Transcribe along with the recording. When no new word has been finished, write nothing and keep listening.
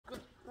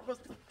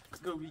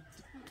squeaky.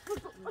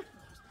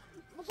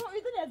 بگو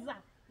ایدون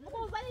ازم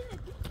بگو زنی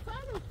نکی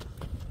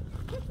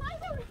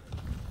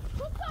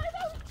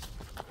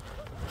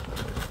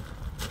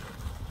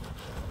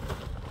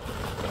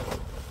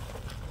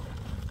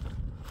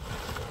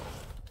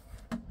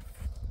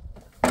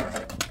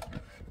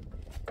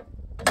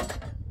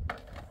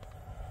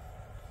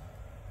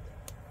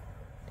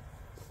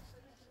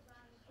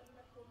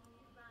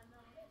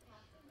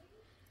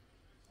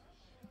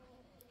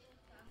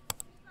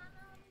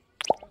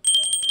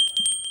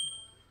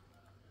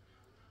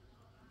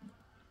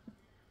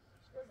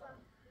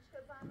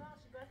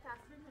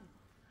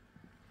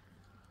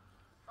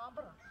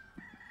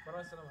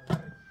برای سلام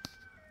علیکم.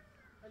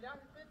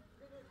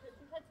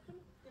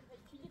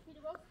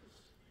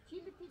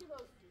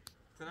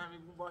 تنها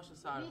میگم باشه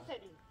سر.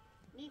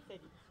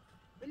 نیستی.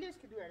 بلیش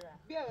که دوره.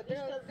 بیا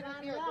بیا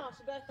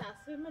شبه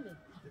تصویر منی.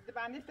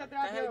 دبانیش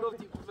تدرا بیا. که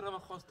گفتی برام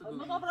خواست گویی.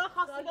 مگه برای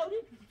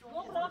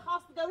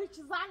خواست گویی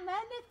چی زن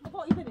نه بگو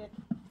ایدونت.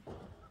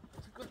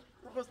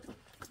 خواست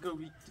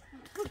گویی.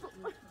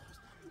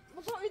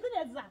 بگو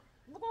ایدونت زن.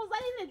 بگو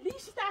زنی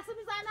لیشی تصویر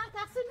میزنه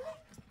تصویر می.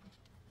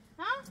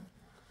 ها؟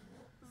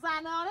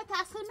 زنانه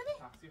تصویر منی؟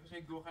 تصویرش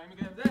یک دو خیلی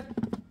میگم ده.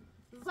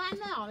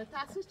 زنانه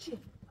تصویر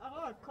چی؟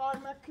 آقا کار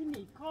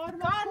میکنی کار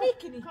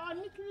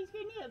میکنی که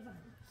نیست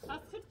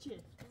تصویر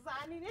چیه؟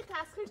 زنینه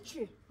تصویر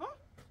چی؟ ها؟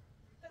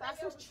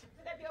 تصویر چی؟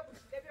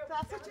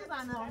 تصویر چی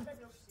زنان؟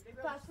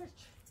 تصویر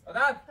چی؟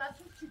 عدد؟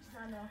 تصویر چی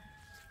زنان؟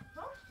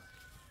 ها؟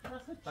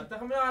 تصویر چی؟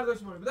 تخم میام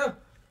ارداش مونی بدم.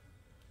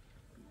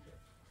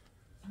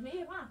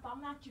 میرم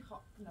تام نچی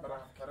خواب.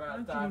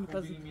 برای تا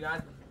خوبی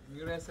میرد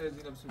میرسه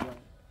زینم سویا.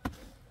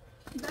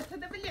 دست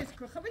ده بلیش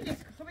کو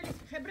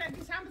خبره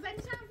دیشم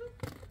بزنی شامزو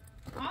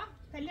ها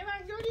تله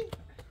وجوری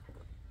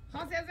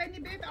خاص از اینی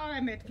بیت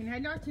آمد کن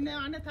هلا تنه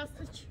آن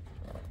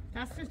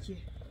تسخیر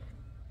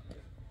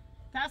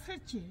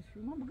چی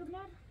شما بگم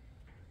نه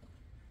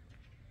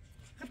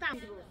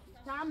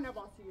ختم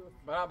نباسی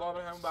برای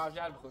بابا همون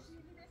باوجر بخور.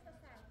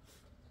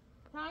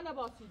 تا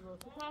نباسی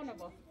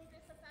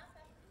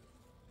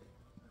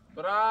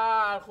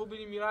برای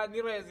خوبی میرد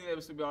نیره زینه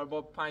بسو بیار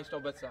با 5 تا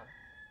بسا.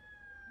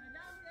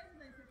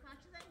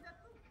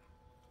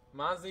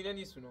 من زینه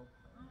نیستونم.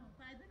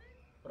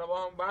 برای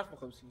با هم برف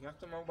بخور بسی. یک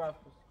تا من برف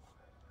بخور.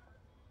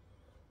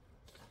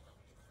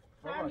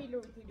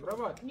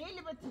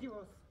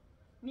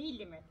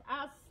 نیلیمت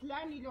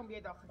اصلا نیلم بیا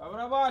داخل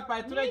برای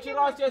پایتونه چی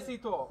راست چسی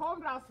تو؟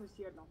 خون راستش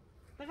یردم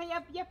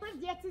دیگه یه پر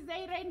جتی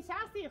زیر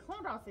نشستی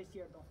خون راستش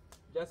یردم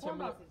جتی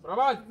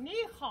برای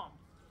نیخوام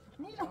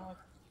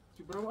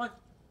چی برای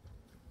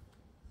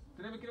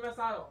تنه میکنی به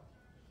سارو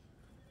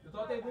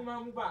تا تیبون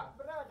همون با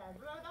برادر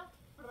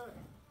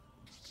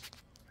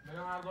من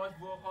ارداش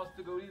با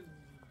خواست گوری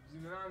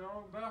زینه نه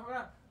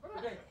برای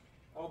اوکی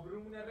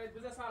آبرومونه رد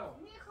بزن سارو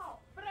نیخوام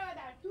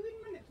برادر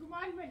تو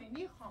مال منه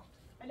نیخوام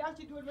الان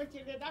چی دور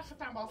بچه ده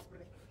ختم باز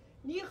بره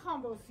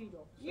نیخوام با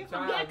سیرو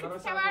نیخوام بیا که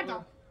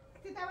تبردم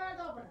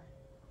بره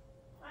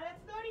آره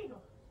داری رو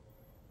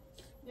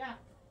یا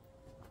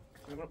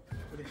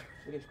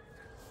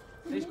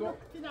بریش کن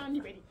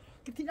تیرانی بری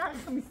که تیران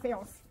خمی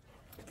سیانس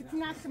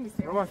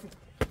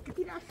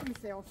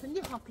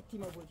نیخوام که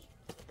تیمو بودی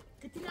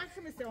که تیران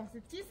خمی سیانس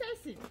چی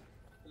سیسی؟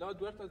 لا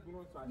دورت از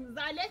بونون سوال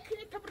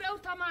زالك تبرئ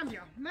تمام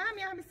يا مام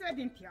يا مسود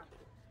انت يا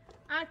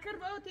اكر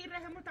بوتي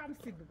رحمه تام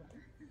سيد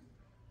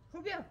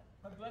خوب يا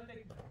دور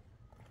لك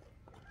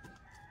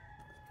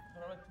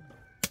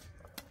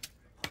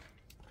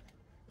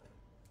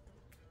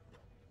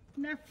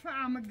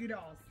نفع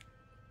مقراص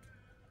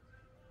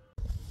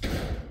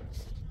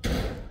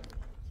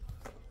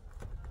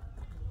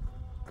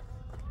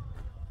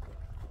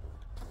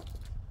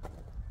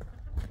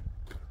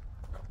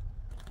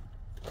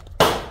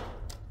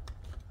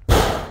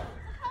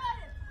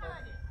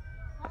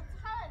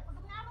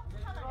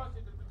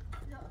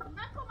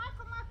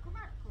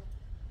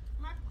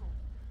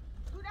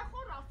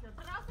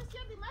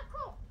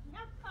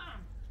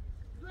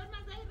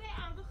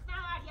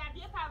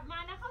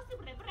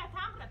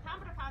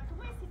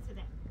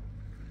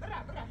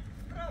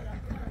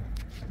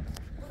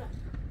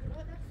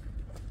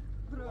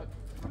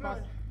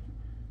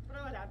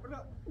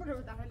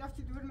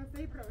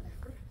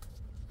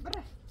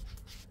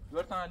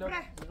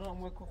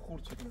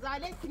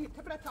زعلان كني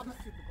تبرة تامس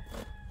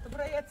يدقو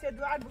تبرة يتسيد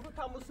وعد بقول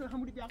تامس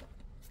هموري بيا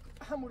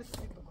هموري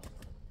سيدقو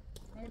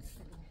هموري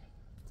سيدقو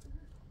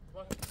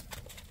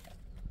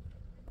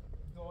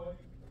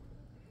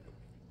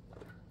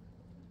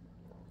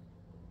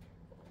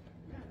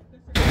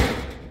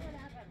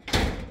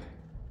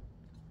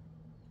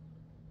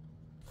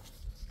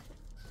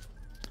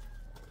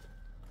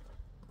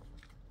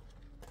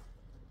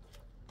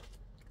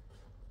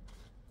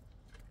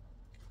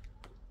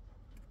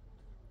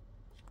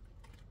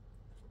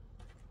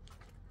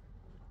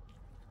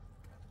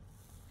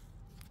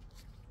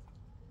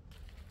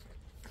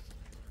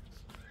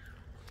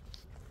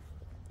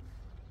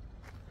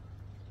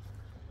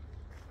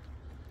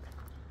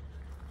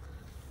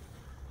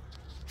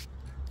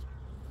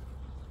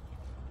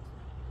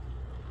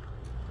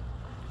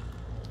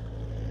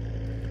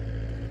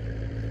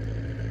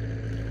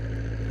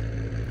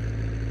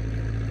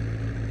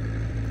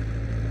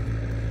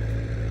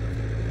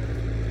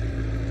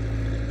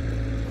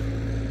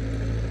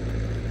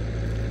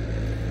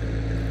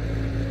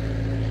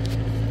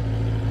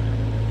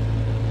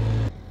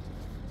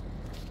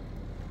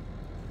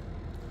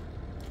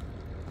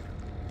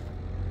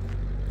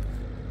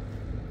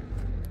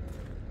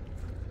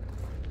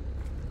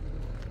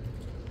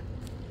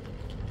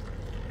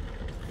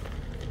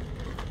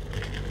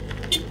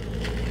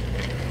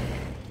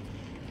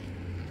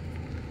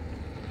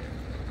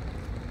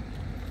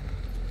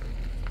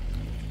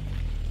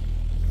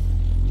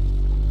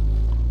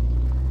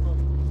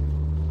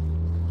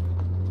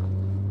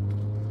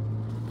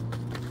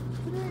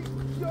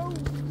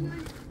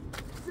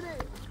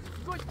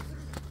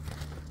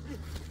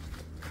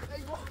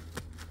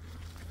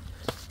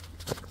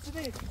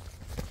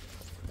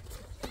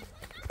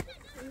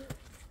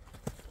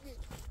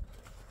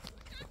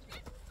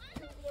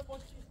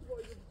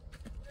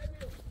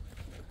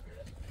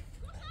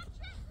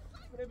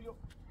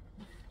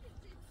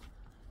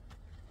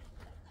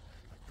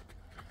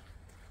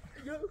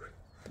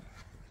go.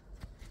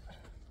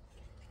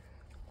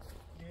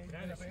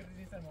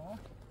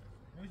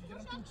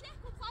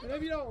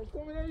 نمیرم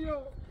کمی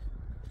نمیرم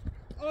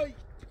آی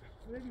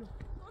نمیرم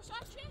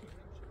روشن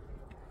چی؟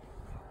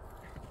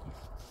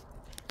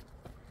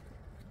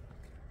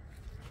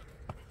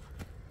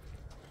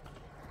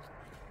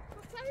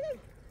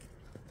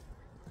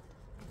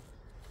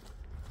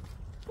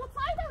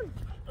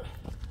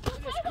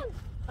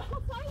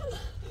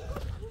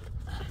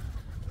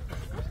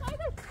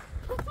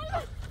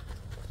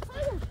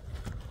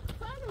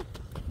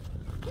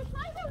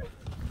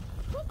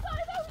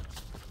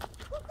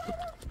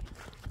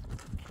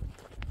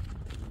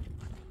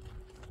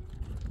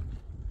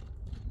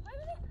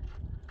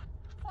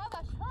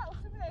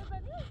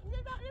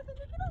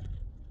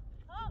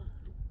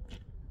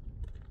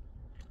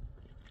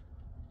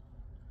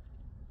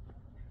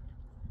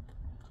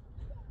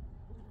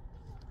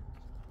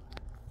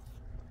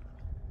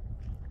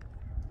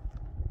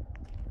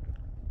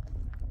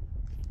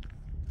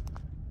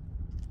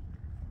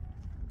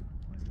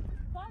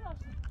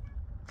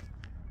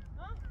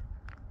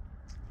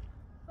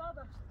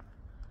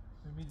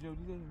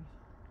 جولی داریم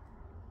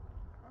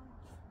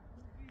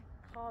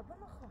خادم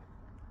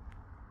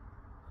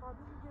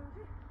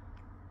جولی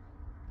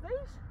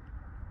زیش؟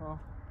 ها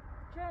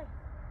چه؟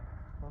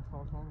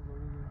 خادم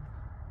جولی داریم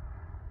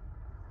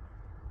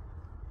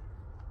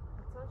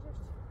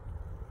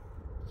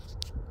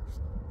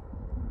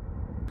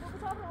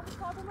بابا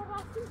خادم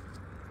رفتی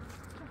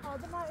چه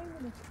خادم ها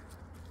اینه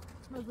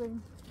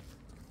مزین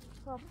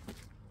خب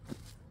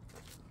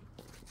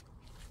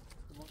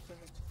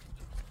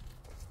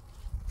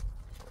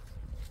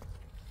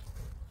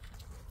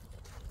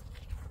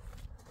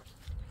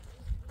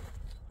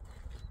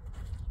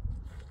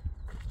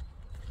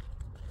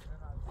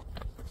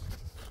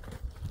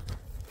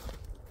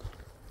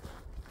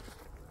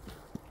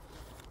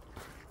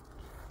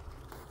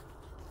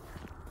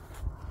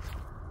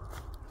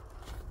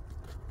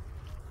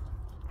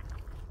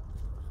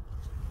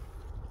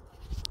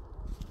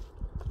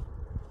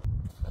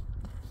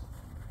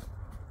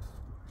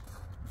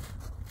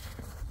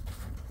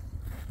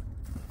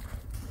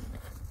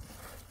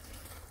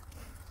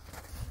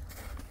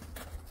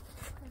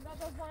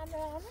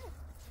زنانه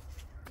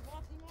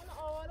وقتی من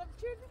آواره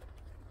بچیدی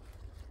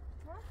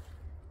ها؟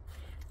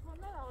 من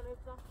نرانه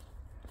بزن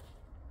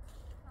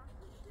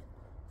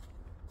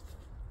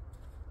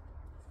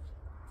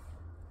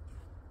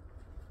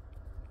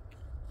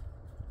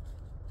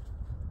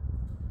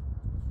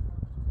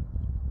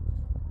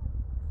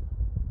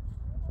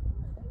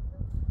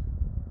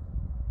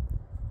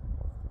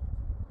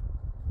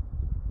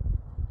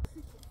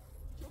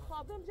چه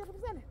خواهدم جرب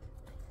بزنه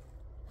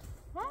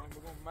ها؟ من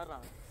بگم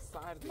مرم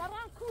سرده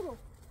مرم کورو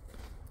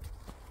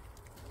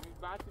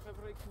بعد که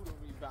برای کورو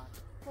می بعد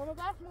بابا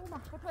بعد نوما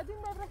بپدین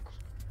مبرک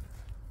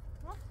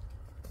ها؟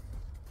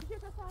 چیه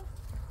تصال؟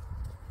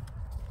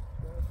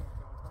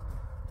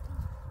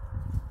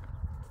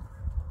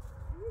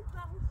 هیچ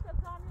نهوش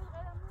کتانی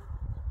غیرمون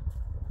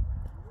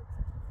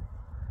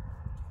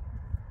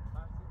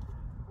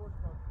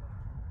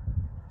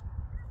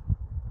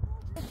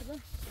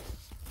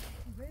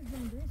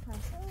زنده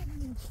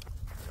تصال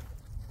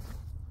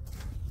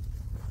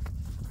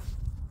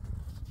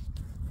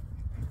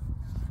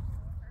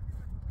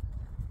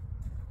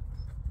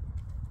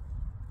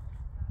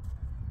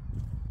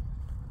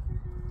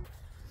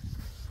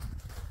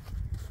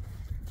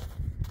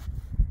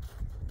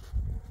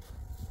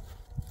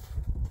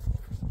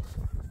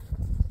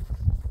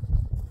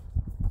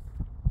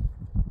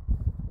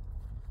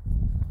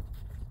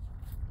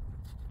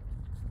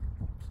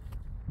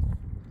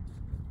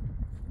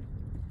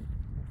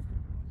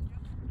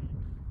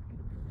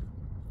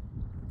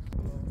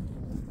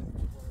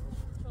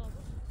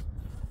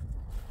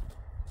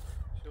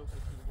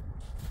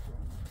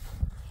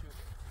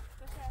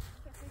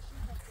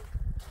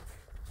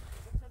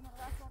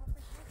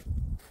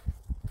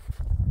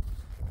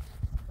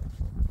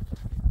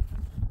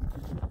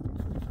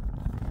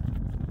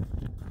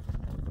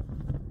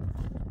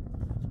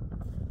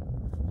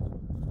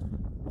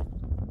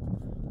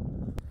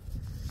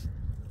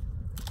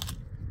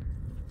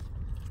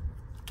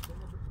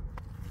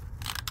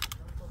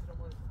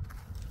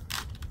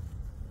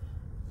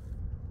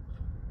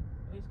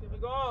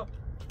Go!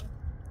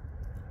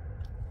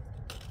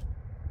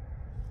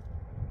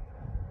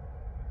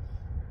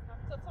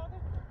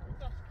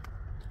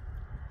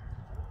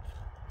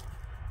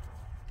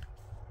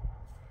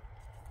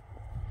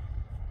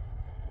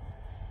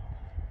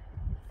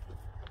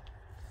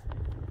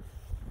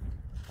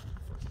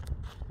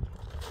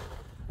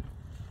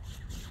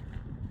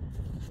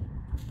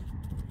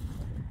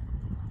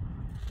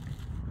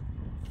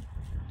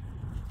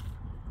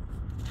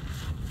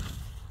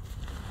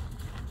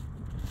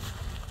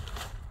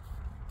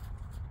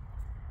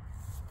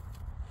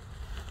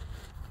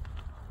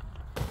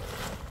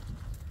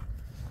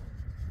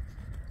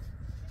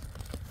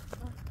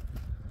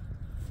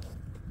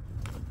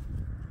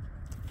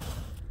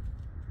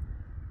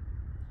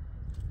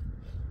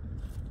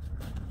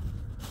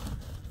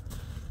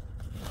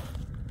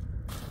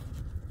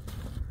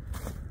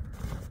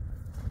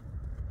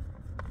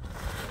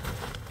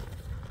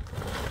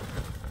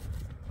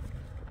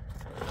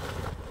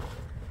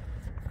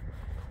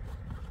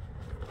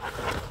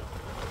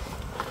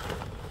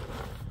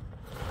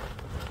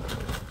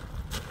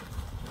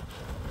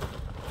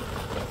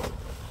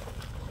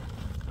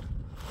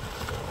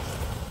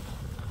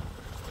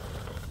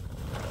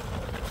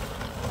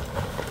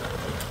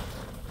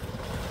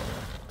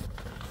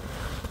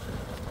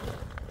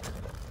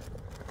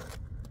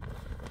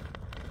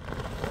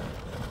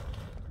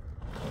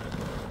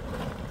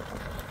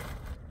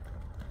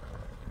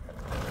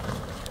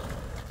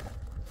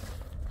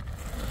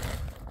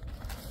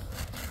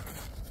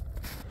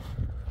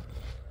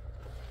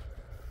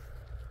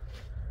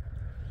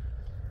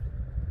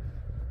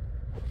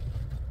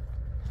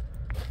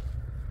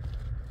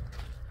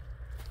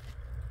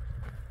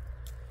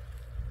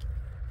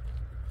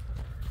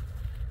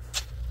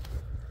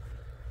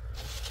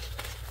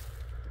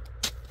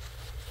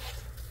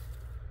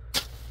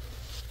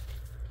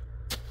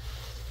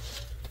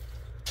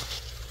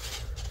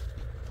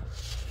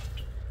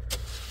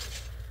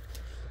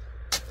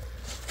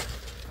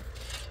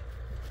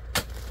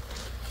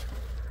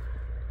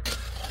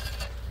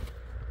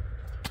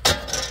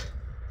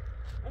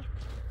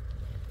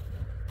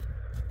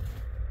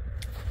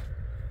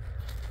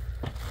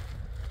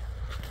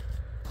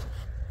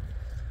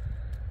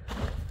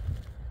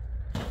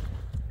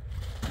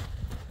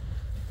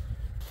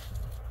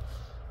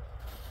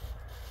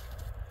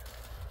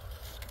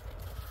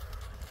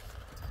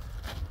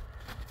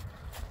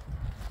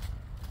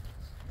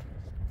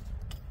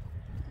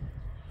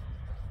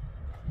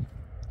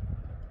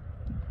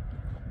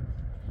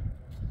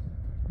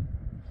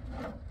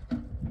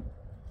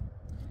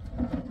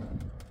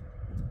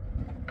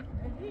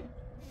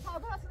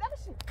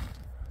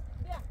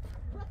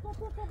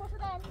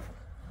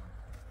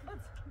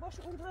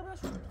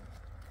 بشون.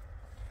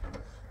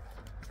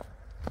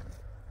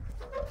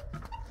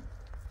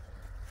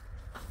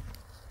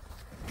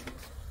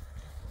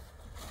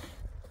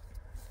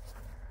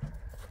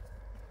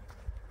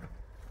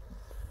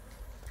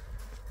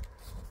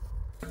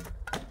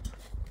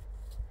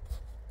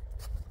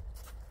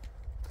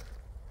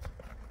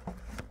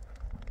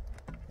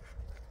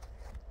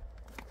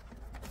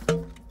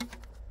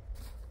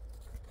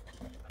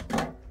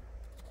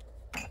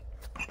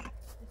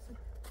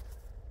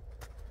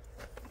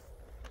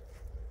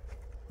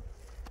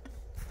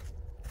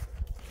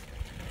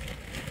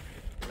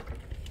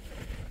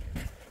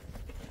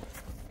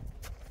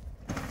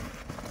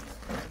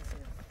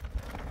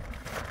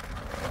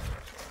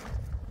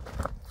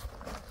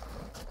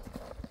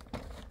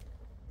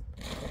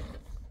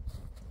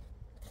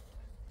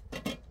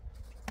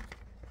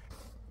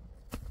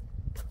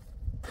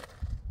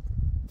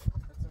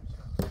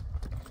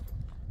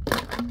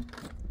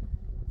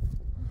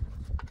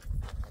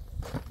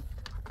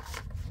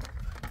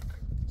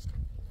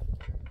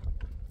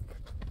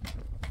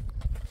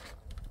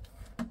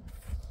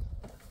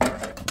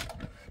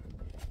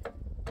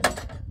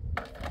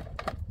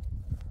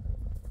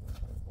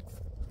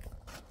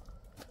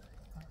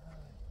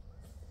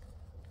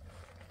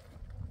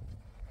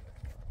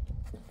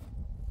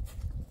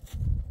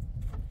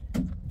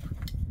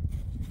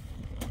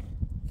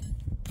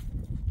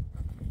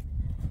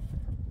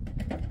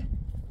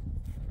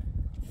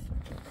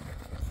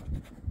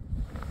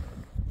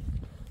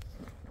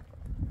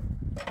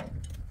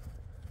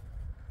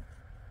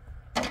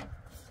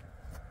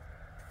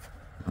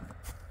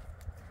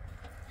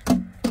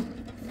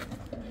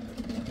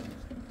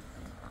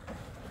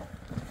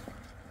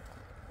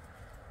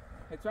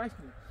 Jetzt weißt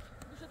du nicht.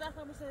 Du schon gedacht,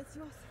 wir jetzt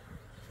los.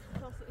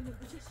 Das in den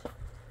Busch.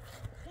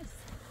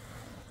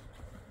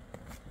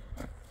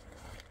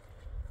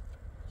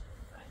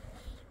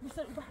 Muss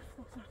er über.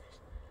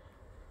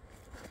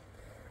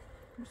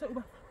 Muss er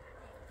über.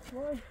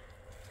 Woi.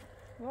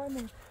 Woi,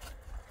 Mann.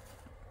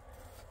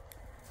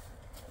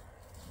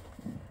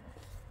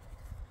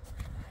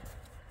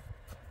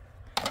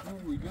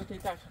 Ui, eu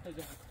tentar até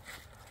já.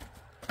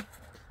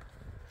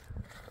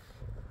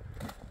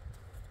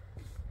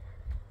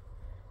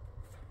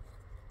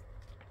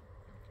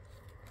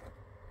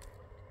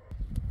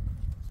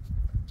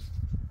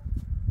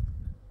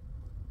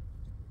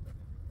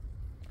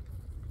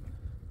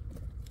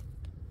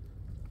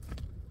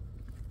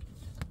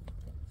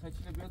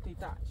 Sai de eu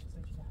tentar,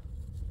 sai de lá.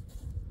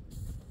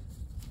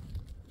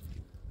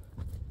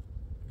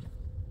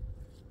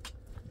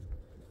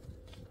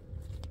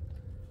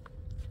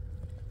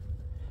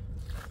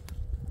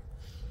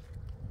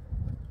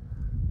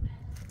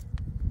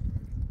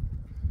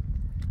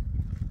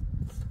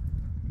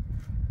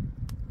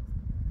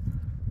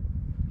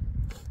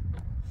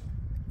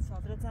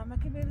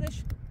 Zamek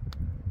بردش.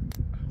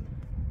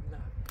 نه.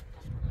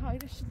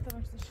 هایرش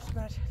تماشاش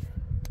برشد.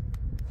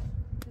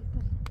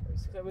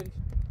 ایست خبریش.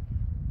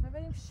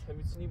 نبریمش.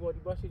 همیتونی باری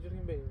باشه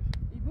جریم بریمش.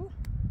 ایبو.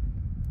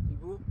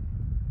 ایبو.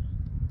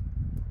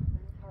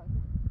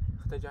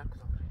 اختجار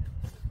کدام.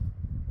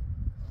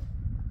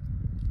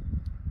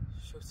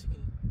 شو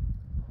سیگی.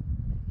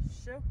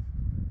 شو.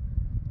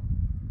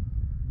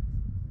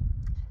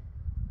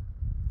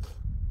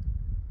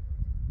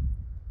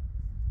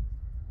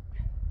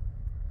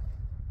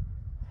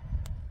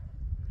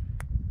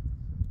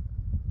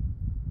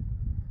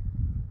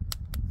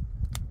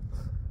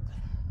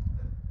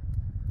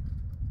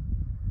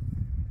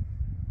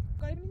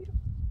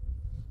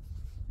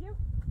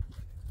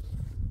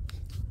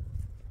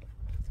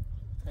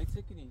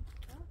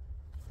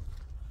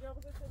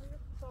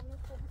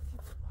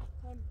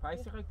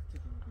 Weiß ich nicht.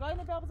 Nein,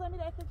 ich glaube, es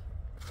ist nicht.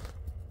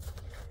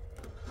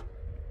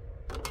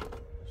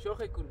 شو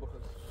خيكون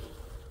بخل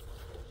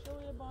شو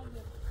يا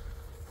باندر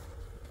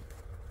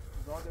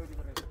زاده ودي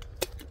بخل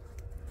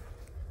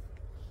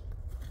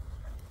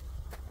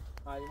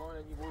هاي ما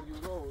نجي بورد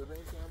يورو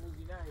رأيت يا مو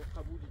زينة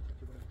قبولي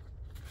تجبرين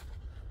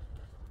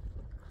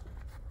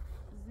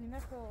زينة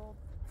كو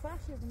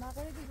فاشي بنا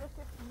غير دي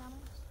جوست نعم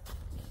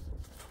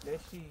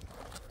ليشي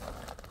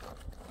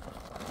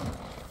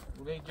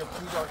ولی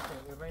جبهی داشته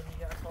رنگ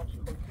میگه اساس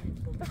شد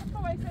تو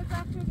وایسه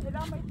زاکش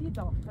ادامه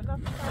دیدم فقط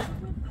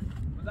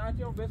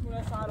بذارتی اون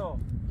بسمونه سارا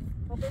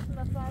تو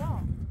بسمونه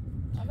سارا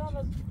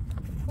اگر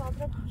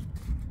صادر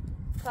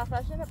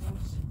صفحه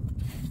نبوش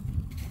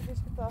دیش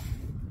کتاب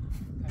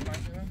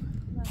تماشا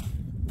نه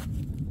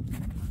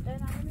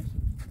این همینش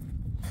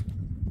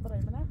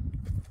برای منه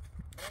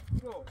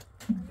رو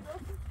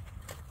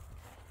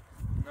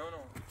نه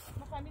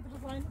مخامی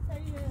دیزاین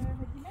سری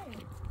هدیه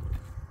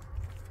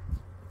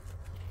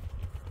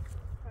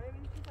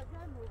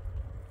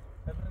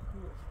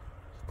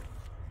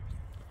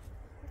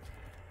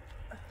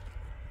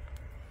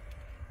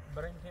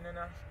برين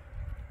هنا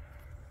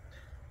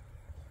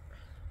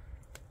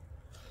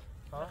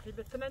ها اخي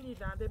بالثمانية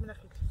اللي عندي من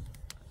اخيك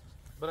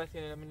بريت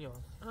هنا من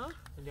يوم ها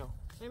اليوم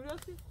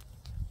اميوسي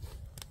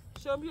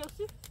شو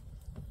اميوسي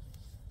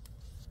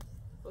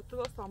قلت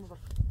له اصلا مضر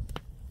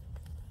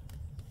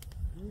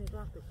مني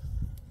ضغطك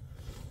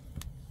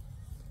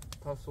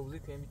تا صبحی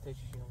تیمی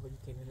تشیشیم ولی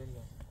تینه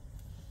نمیام.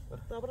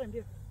 تا بریم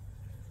بیا.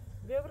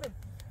 بیا بریم.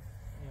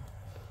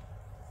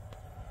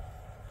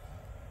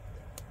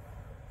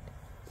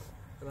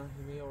 الان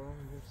همه آرام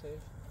میگم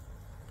سیف.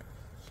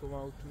 صبح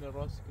اوتونه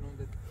راست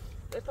کنم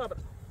ده. تا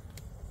بریم.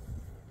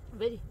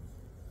 ولی.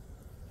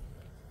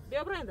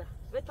 بیا برنده.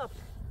 ولی تا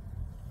بریم.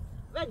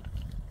 ولی.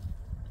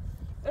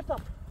 تا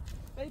بریم.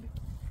 ولی بیا.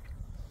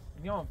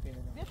 میام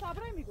تینه. بیا تا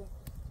بریم میگم.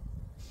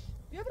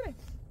 بیا بریم.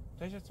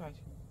 تاشه چای.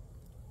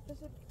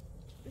 تاشه.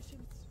 بشین.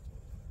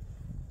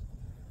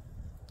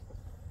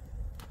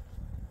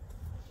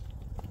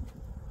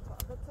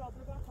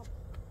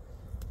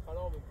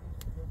 خرابه.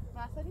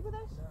 مسئله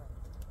بودش؟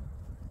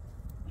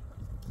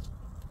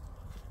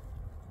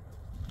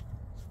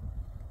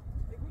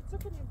 بگو چه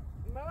کنیم؟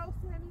 ما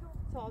باوسی همین رو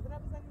صادره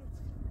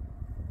بزنیم.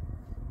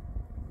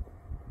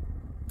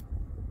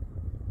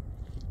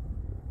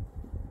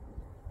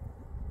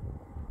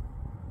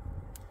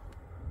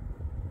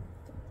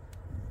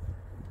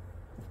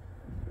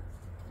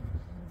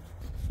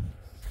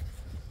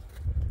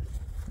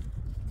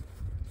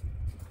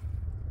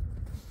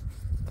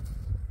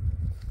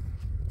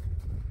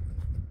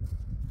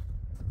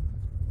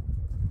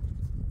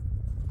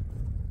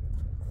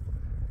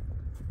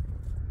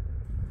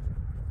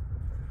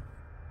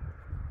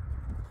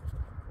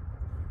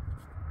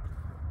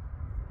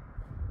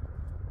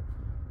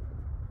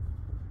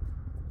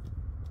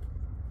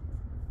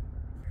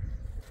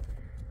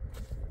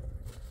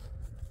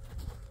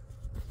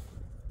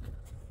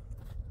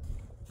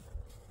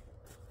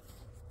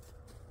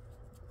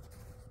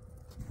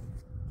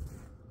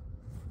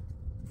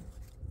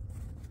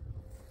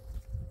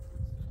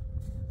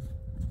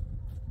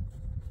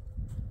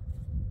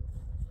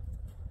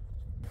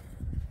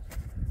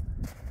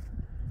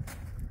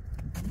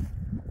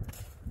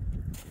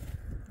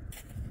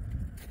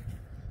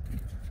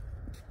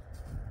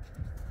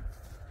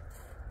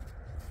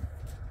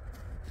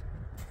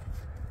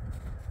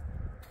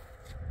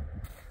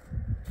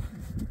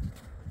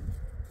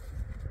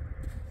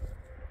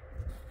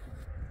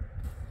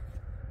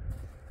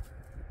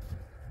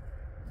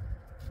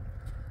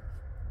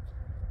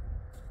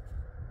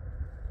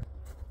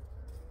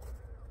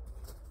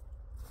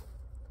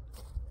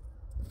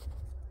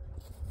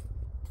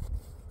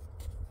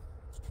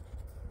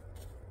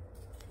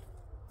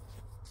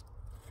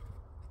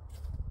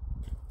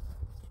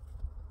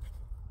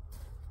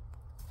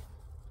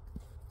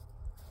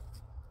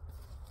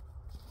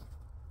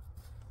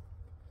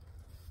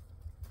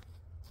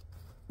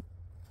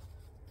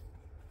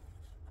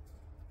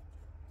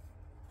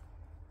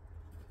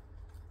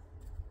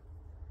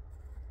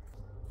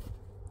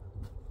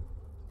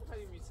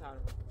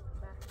 میسرم